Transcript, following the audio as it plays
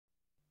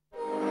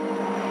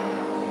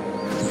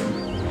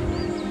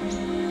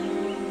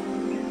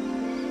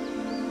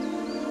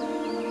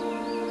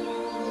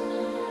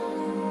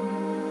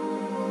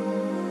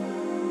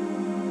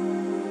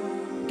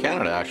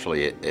Canada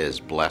actually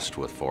is blessed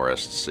with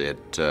forests. It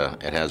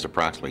has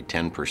approximately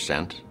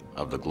 10%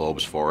 of the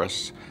globe's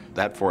forests.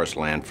 That forest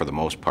land, for the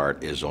most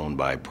part, is owned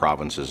by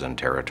provinces and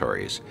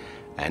territories.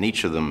 And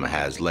each of them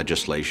has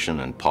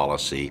legislation and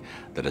policy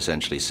that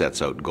essentially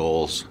sets out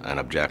goals and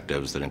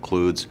objectives that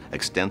includes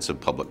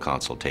extensive public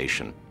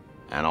consultation.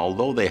 And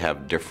although they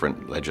have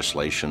different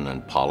legislation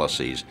and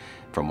policies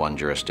from one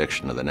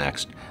jurisdiction to the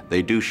next,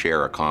 they do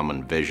share a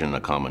common vision, a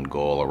common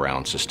goal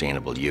around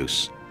sustainable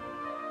use.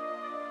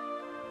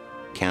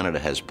 Canada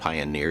has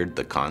pioneered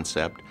the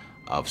concept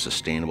of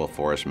sustainable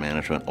forest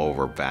management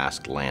over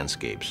vast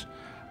landscapes.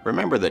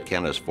 Remember that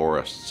Canada's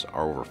forests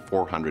are over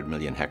 400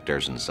 million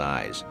hectares in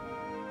size.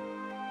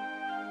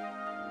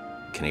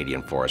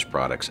 Canadian forest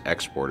products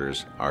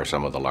exporters are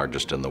some of the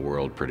largest in the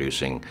world,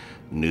 producing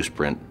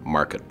newsprint,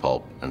 market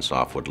pulp, and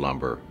softwood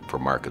lumber for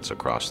markets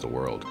across the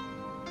world.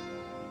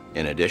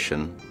 In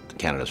addition,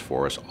 Canada's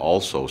forest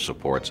also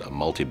supports a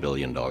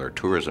multi-billion-dollar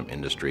tourism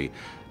industry,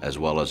 as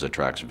well as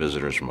attracts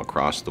visitors from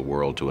across the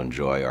world to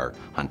enjoy our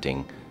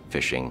hunting,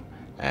 fishing,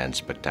 and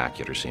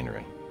spectacular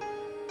scenery.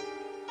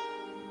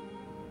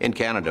 In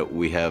Canada,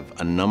 we have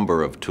a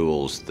number of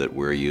tools that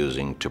we're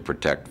using to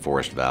protect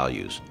forest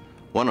values.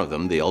 One of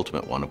them, the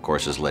ultimate one, of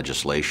course, is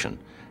legislation,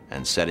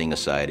 and setting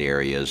aside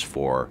areas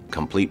for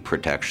complete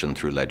protection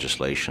through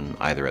legislation,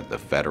 either at the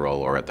federal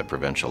or at the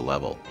provincial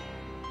level.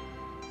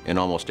 In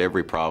almost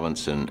every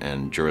province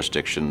and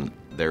jurisdiction,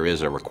 there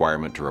is a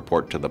requirement to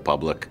report to the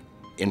public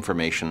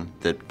information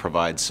that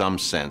provides some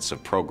sense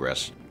of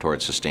progress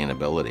towards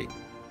sustainability.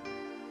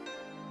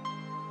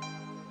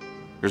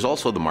 There's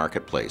also the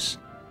marketplace,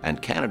 and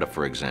Canada,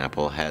 for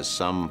example, has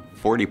some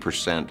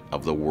 40%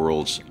 of the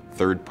world's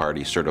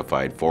third-party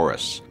certified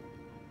forests.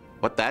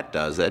 What that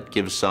does, that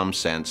gives some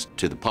sense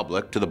to the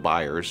public, to the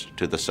buyers,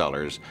 to the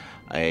sellers,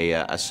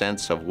 a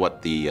sense of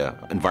what the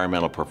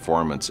environmental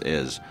performance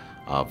is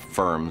of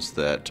firms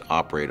that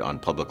operate on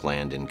public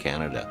land in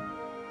Canada.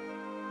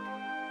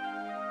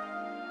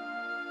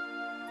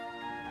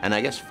 And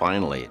I guess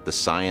finally, the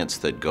science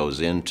that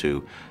goes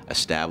into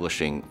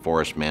establishing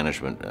forest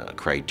management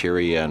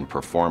criteria and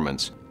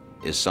performance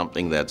is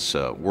something that's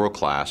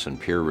world-class and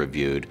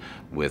peer-reviewed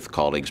with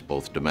colleagues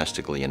both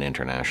domestically and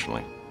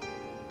internationally.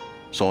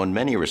 So in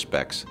many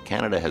respects,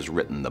 Canada has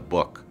written the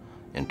book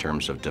in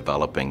terms of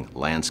developing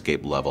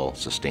landscape-level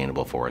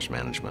sustainable forest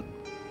management.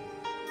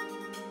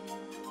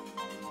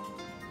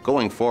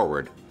 Going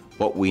forward,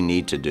 what we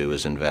need to do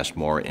is invest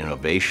more in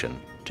innovation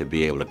to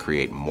be able to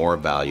create more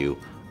value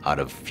out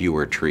of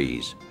fewer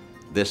trees.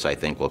 This, I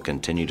think, will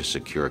continue to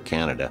secure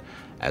Canada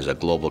as a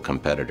global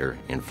competitor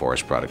in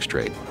forest products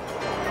trade.